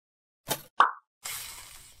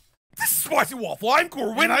Spicy Waffle. I'm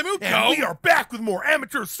Corwin, And I'm Uko. and we are back with more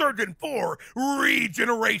Amateur Surgeon 4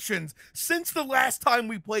 Regenerations. Since the last time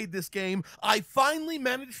we played this game, I finally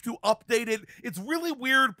managed to update it. It's really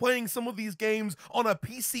weird playing some of these games on a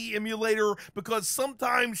PC emulator because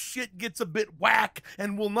sometimes shit gets a bit whack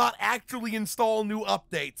and will not actually install new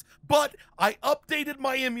updates. But I updated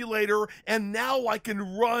my emulator, and now I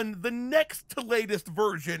can run the next to latest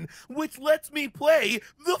version, which lets me play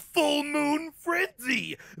the Full Moon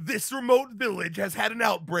Frenzy. This remote village has had an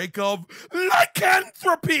outbreak of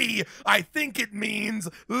lycanthropy. I think it means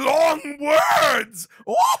long words.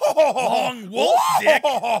 Long wolf dick.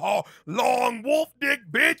 Long wolf dick,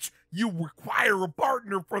 bitch. You require a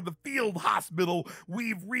partner for the field hospital.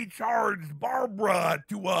 We've recharged Barbara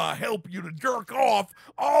to help you to jerk off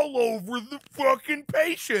all over the fucking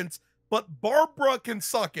patients. But Barbara can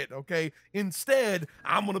suck it, okay? Instead,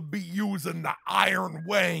 I'm gonna be using the Iron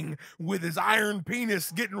Wang with his iron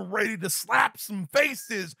penis getting ready to slap some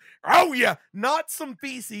faces. Oh yeah, not some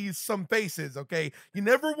feces, some faces, okay? You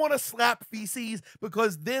never want to slap feces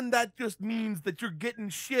because then that just means that you're getting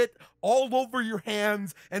shit all over your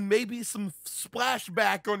hands and maybe some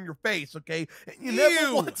splashback on your face, okay? You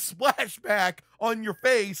never want splashback on your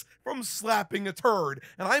face from slapping a turd.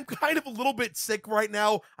 And I'm kind of a little bit sick right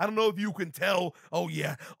now. I don't know if you can tell. Oh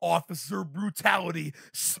yeah, officer brutality.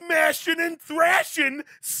 Smashing and thrashing.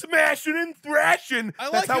 Smashing and thrashing. I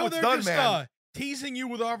That's like how it's they're done, just, man. Teasing you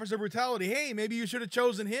with officer brutality. Hey, maybe you should have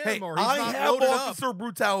chosen him, Hey, or he's I not have loaded officer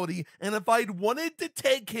brutality, and if I'd wanted to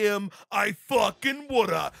take him, I fucking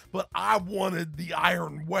woulda. But I wanted the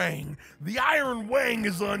Iron Wang. The Iron Wang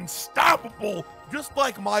is unstoppable, just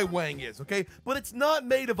like my Wang is, okay? But it's not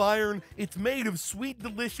made of iron. It's made of sweet,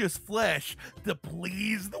 delicious flesh to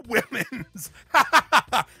please the women's.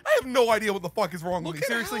 I have no idea what the fuck is wrong with me.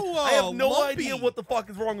 Seriously, I have no lumpy. idea what the fuck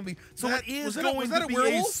is wrong with me. So That- it is was that going a to be a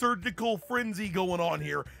werewolf? surgical frenzy going on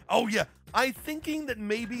here. Oh yeah. I'm thinking that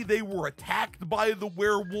maybe they were attacked by the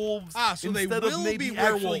werewolves so they instead will of maybe be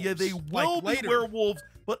actually, yeah, werewolves, they like will be later. werewolves.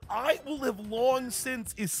 But I will have long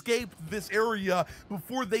since escaped this area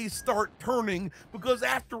before they start turning, because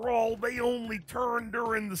after all, they only turn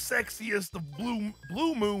during the sexiest of blue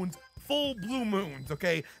moons. Full blue moons,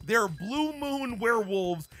 okay? They're blue moon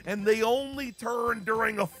werewolves, and they only turn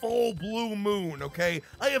during a full blue moon, okay?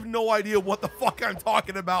 I have no idea what the fuck I'm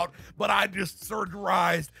talking about, but I just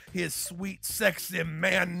surgerized his sweet, sexy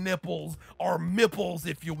man nipples, or mipples,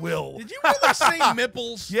 if you will. Did you really say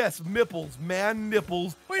mipples? Yes, mipples, man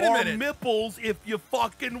nipples, Wait a or minute. mipples, if you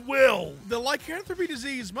fucking will. The lycanthropy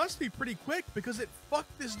disease must be pretty quick because it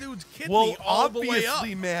fucked this dude's kidney Well, all the way up.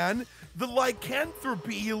 obviously, man, the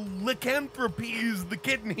lycanthropy is the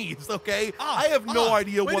kidneys, okay? I have no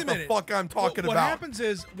idea wait what a the minute. fuck I'm talking What about. happens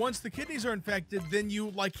is, once the kidneys are infected, then you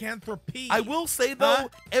lycanthropy. I will say, though,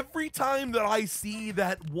 every time that I see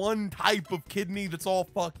that one type of kidney that's all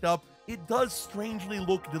fucked up, it does strangely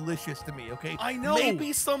look delicious to me, okay? I know.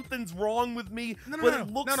 Maybe something's wrong with me, No, but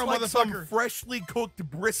it looks no, like some motherfucker. freshly cooked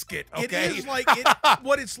brisket, okay? It is like,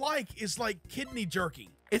 what it's like is like kidney jerky.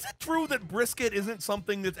 Is it true that brisket isn't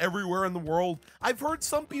something that's everywhere in the world? I've heard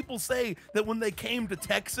some people say that when they came to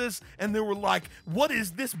Texas and they were like, what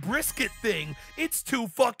is this brisket thing? It's too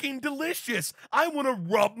fucking delicious. I want to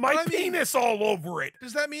rub my penis all over it.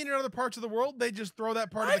 Does that mean in other parts of the world they just throw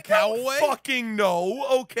that part of I the cow don't away? fucking know,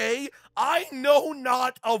 okay? I know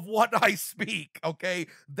not of what I speak, okay?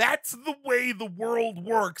 That's the way the world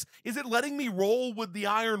works. Is it letting me roll with the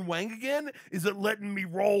Iron Wang again? Is it letting me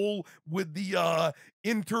roll with the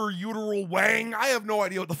interuteral wang? I have no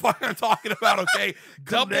idea what the fuck I'm talking about, okay?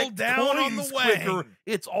 Double Collect down on the coins wang. quicker.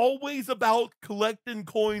 It's always about collecting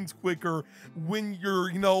coins quicker when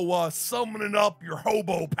you're, summoning up your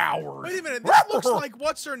hobo powers. Wait a minute, this looks like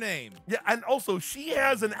what's her name? Yeah, and also, she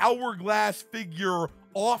has an hourglass figure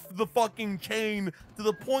off the fucking chain to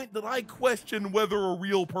the point that I question whether a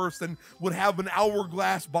real person would have an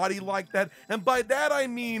hourglass body like that. And by that, I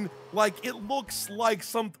mean, like, it looks like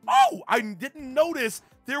some... Oh, I didn't notice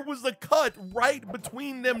there was a cut right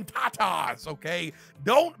between them tatas, okay?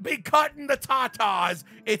 Don't be cutting the tatas.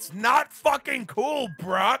 It's not fucking cool,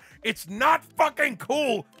 bruh. It's not fucking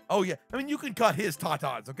cool. Oh, yeah. I mean, you can cut his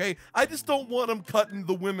tatas, okay? I just don't want him cutting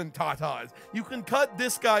the women tatas. You can cut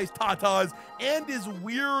this guy's tatas and his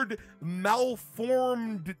weird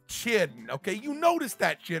malformed chin, okay? You noticed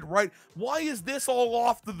that shit, right? Why is this all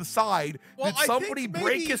off to the side? Well, Did I somebody think maybe-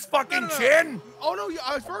 break his fucking no. chin? Oh,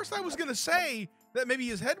 no, at first I was going to say that maybe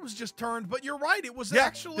his head was just turned, but you're right. It was Yeah,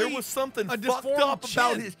 actually there was something a fucked deformed up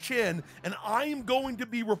about chin. his chin, and I'm going to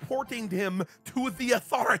be reporting him to the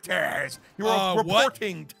authorities. You're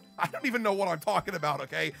reporting. I don't even know what I'm talking about,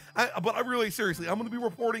 okay? But I really, seriously, I'm going to be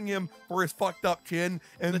reporting him for his fucked up chin.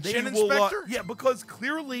 And the chin inspector? Yeah, because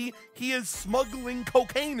clearly he is smuggling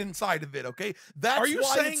cocaine inside of it, okay? That's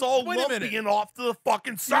why it's all lumpy and off to the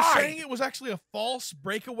fucking side. You're saying it was actually a false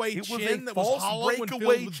breakaway chin that was hollow and filled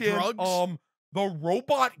with drugs? The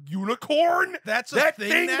robot unicorn? That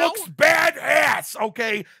thing looks badass,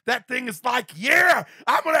 okay? That thing is like, yeah,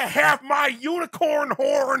 I'm gonna have my unicorn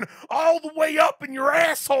horn all the way up in your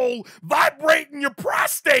asshole, vibrating your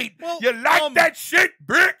prostate. Well, you like that shit,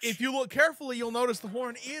 bitch? If you look carefully, you'll notice the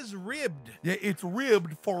horn is ribbed. Yeah, it's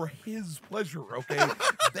ribbed for his pleasure, okay?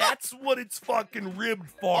 That's what it's fucking ribbed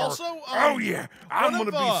for. Also, oh yeah, I'm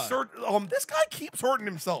gonna be certain. This guy keeps hurting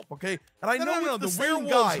himself, okay? And I know it's the same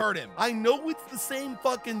guy. Hurt him. I know it's the same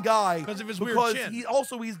fucking guy because of his weird chin.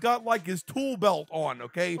 He's got like his tool belt on,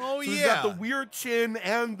 okay? Oh, so yeah. He's got the weird chin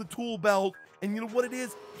and the tool belt. And you know what it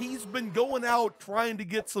is? He's been going out trying to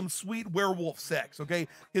get some sweet werewolf sex, okay?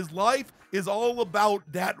 His life is all about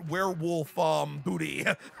that werewolf booty.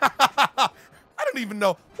 I don't even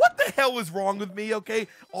know what the hell is wrong with me, okay?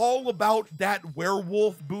 All about that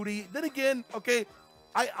werewolf booty. Then again, okay,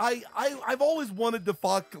 I've always wanted to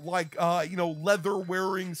fuck like leather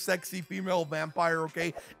wearing sexy female vampire,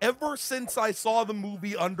 okay? Ever since I saw the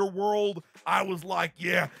movie Underworld, I was like,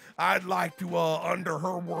 yeah, I'd like to under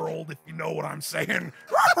her world, if you know what I'm saying.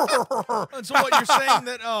 And so what you're saying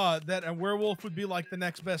that a werewolf would be like the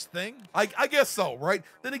next best thing? I guess so, right?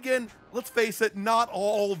 Then again, let's face it, not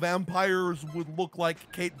all vampires would look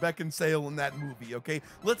like Kate Beckinsale in that movie, okay?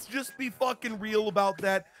 Let's just be fucking real about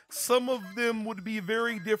that. Some of them would be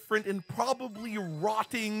very different and probably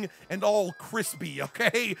rotting and all crispy,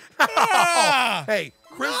 okay? Ah, hey,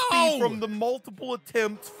 crispy from the multiple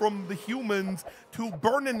attempts from the humans to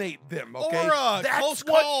burninate them, okay? Or, that's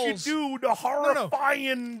what you do to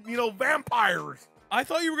horrifying, vampires. I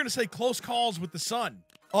thought you were going to say close calls with the sun.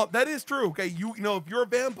 That is true. Okay, you know, if you're a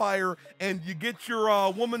vampire and you get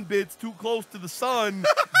your woman bits too close to the sun,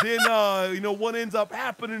 then what ends up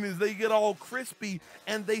happening is they get all crispy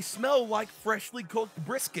and they smell like freshly cooked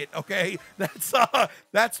brisket. Okay, that's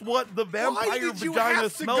what the vampire vagina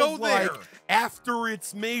smells like after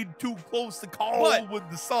it's made too close to call with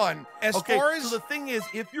the sun. So the thing is,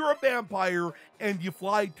 if you're a vampire and you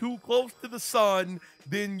fly too close to the sun,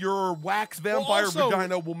 then your wax vampire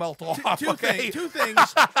vagina will melt off. Two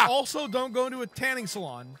things. Also, don't go into a tanning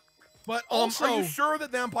salon. But also, are you sure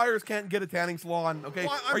that vampires can't get a tanning salon? Okay,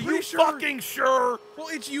 well, are you fucking sure? Well,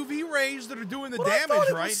 it's UV rays that are doing the damage, I thought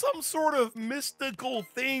it right? was some sort of mystical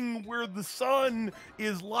thing where the sun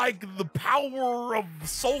is like the power of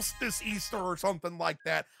solstice Easter or something like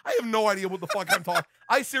that. I have no idea what the fuck I'm talking.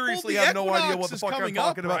 I seriously have no idea what the fuck I'm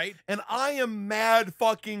talking about. Right? And I am mad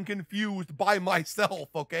fucking confused by myself.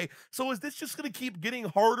 Okay, so is this just gonna keep getting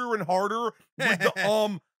harder and harder with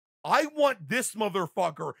the I want this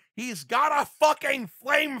motherfucker. He's got a fucking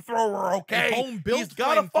flamethrower, okay? He's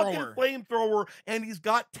got a fucking flamethrower, and he's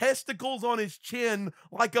got testicles on his chin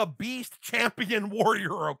like a beast champion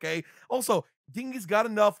warrior, okay? Also, think he's got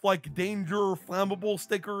enough, like, danger flammable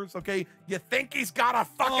stickers, okay? You think he's got a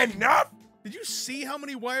fucking enough? Did you see how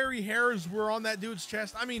many wiry hairs were on that dude's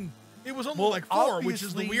chest? I mean, it was only like 4, which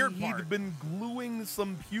is the weird part. He'd been gluing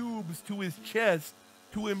some pubes to his chest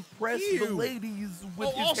to impress the ladies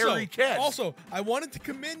with his hairy chest. Also, I wanted to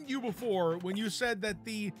commend you before when you said that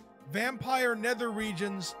the vampire nether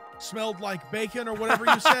regions smelled like bacon or whatever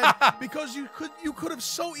you said, because you could have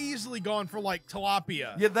so easily gone for like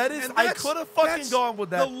tilapia. Yeah, that is. I could have fucking gone with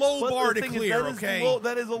that. The low bar to clear.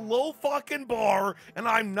 That is a low fucking bar, and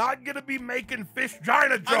I'm not gonna be making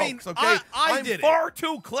fish-gina jokes. I'm far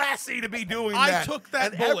too classy to be doing that. I took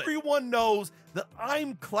that and bullet. Everyone knows that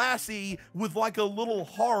I'm classy with like a little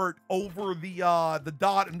heart over the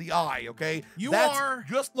dot in the eye, okay? That's are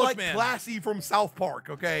just like classy from South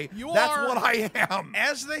Park, okay? That's what I am.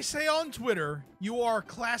 As they say on Twitter, you are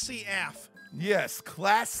classy AF. Yes,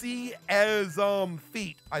 classy as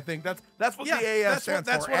feet. I think that's what the AF stands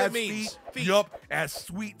for. That's what it means. Feet. Yup, as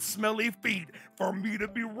sweet, smelly feet for me to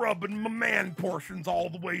be rubbing my man portions all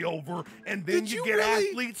the way over, and then you get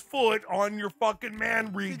athlete's foot on your fucking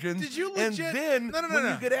man region. Did you legit? And then when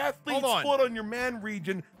you get athlete's foot on your man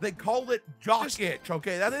region, they call it jock itch.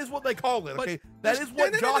 Okay, that is what they call it. Okay, that is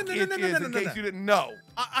what jock itch is. In case you didn't know,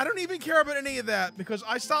 I don't even care about any of that because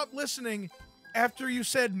I stopped listening after you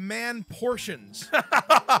said man portions.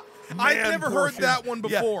 I've never heard that one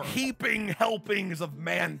before. Yeah, heaping helpings of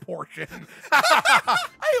man portion.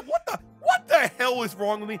 What the hell is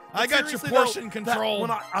wrong with me? I got your portion control.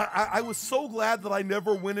 When I was so glad that I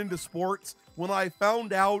never went into sports when I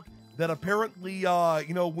found out that apparently,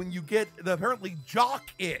 you know, when you get the apparently jock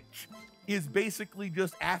itch is basically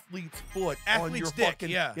just athlete's foot on your dick, fucking,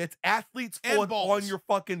 yeah. it's athlete's And foot balls. on your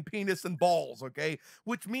fucking penis and balls, okay?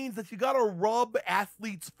 Which means that you gotta rub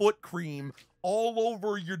athlete's foot cream all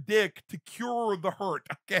over your dick to cure the hurt,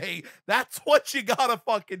 okay? That's what you gotta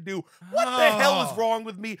fucking do. What the hell is Oh. wrong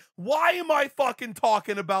with me? Why am I fucking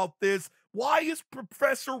talking about this? Why is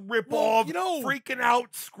Professor Ripoff Well, you know, freaking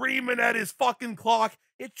out, screaming at his fucking clock?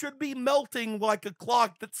 It should be melting like a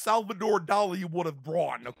clock that Salvador Dali would have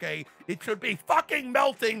drawn, okay? It should be fucking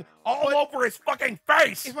melting all over his fucking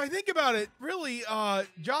face. if I think about it, really,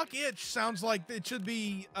 Jock Itch sounds like it should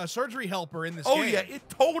be a surgery helper in this game. Oh yeah, it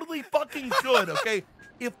totally fucking should, okay?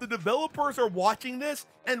 If the developers are watching this,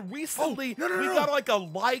 and recently we got like a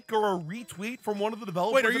like or a retweet from one of the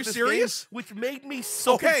developers. Wait, are of you this serious? Game, which made me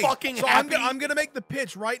so Okay, fucking so happy. I'm gonna make the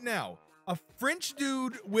pitch right now. A French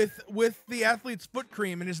dude with the athlete's foot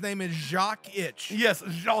cream, and his name is Jacques Itch. Yes,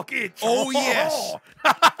 Jacques Itch. Oh, yes.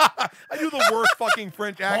 I do the worst fucking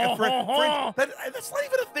French accent. That's not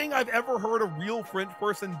even a thing I've ever heard a real French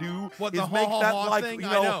person do. What, is the make that like thing? you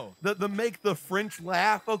I know. the make the French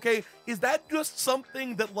laugh. Okay, is that just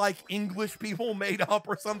something that like English people made up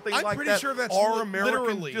or something I'm like pretty that? sure that's our Americans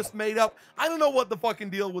literally just made up. I don't know what the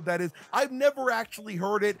fucking deal with that is. I've never actually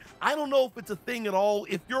heard it. I don't know if it's a thing at all.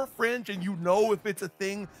 If you're French and you know if it's a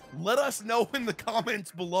thing, let us know in the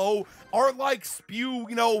comments below. Or like spew,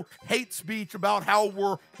 you know, hate speech about how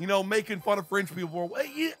we're, you know, making fun of French people. Or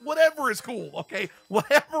whatever is cool, okay?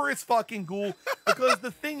 Whatever is fucking cool. Because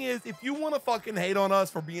the thing is, if you want to fucking hate on us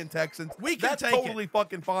for being Texans, that's totally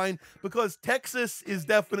fucking fine. Because Texas is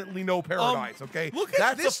definitely no paradise, okay? Look at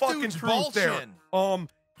that's this the fucking dude's truth ball there. chin.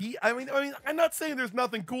 I mean, I'm not saying there's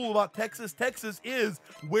nothing cool about Texas. Texas is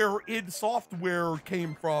where id Software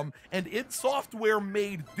came from, and id Software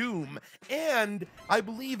made Doom. And I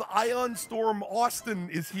believe Ion Storm Austin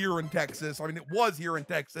is here in Texas. I mean, it was here in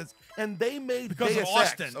Texas, and they made Because Deus of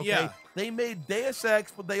Austin, Ex, okay? yeah. They made Deus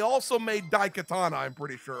Ex, but they also made Daikatana, I'm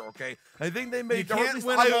pretty sure, okay? I think they made, You or at can't least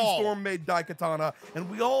win 'em Ion all. Storm made Daikatana, and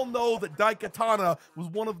we all know that Daikatana was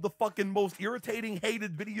one of the fucking most irritating,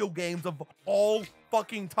 hated video games of all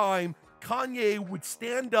fucking time. Kanye would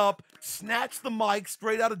stand up, snatch the mic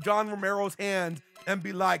straight out of John Romero's hands, and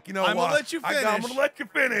be like, you know I'm what? gonna let you I'm finish. gonna let you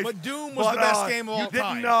finish. But Doom was the best game of all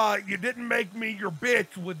time. You didn't make me your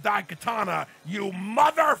bitch with Daikatana, you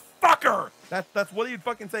motherfucker. That's what he'd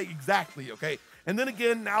fucking say exactly, okay? And then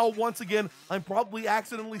again, now once again, I'm probably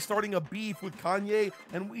accidentally starting a beef with Kanye,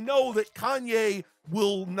 and we know that Kanye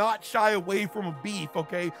will not shy away from a beef,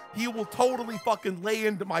 okay? He will totally fucking lay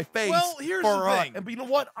into my face. Well, here's the thing. But you know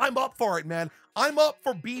what? I'm up for it, man. I'm up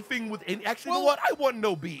for beefing with any. Actually, you know what? I want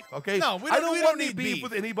no beef, okay? No, I don't want any need beef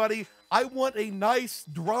with anybody. I want a nice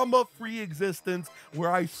drama-free existence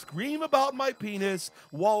where I scream about my penis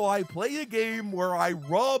while I play a game where I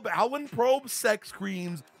rub Alan Probe's sex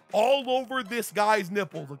creams all over this guy's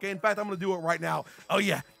nipples, okay? In fact, I'm gonna do it right now. Oh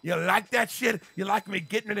yeah, you like that shit? You like me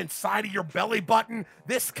getting it inside of your belly button?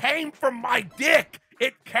 This came from my dick.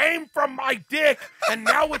 It came from my dick, and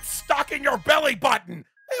now it's stuck in your belly button.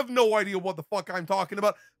 I have no idea what the fuck I'm talking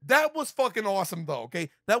about. That was fucking awesome, though, okay?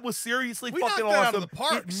 That was seriously fucking knocked that awesome. out of the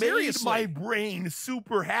park, It seriously. made my brain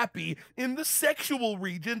super happy in the sexual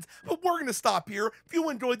regions, but we're gonna stop here. If you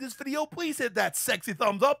enjoyed this video, please hit that sexy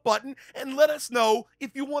thumbs up button and let us know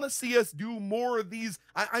if you want to see us do more of these.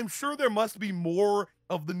 I'm sure there must be more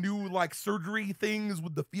of the new like surgery things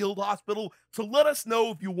with the field hospital, so let us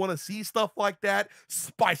know if you want to see stuff like that.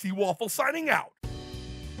 Spicy Waffle signing out.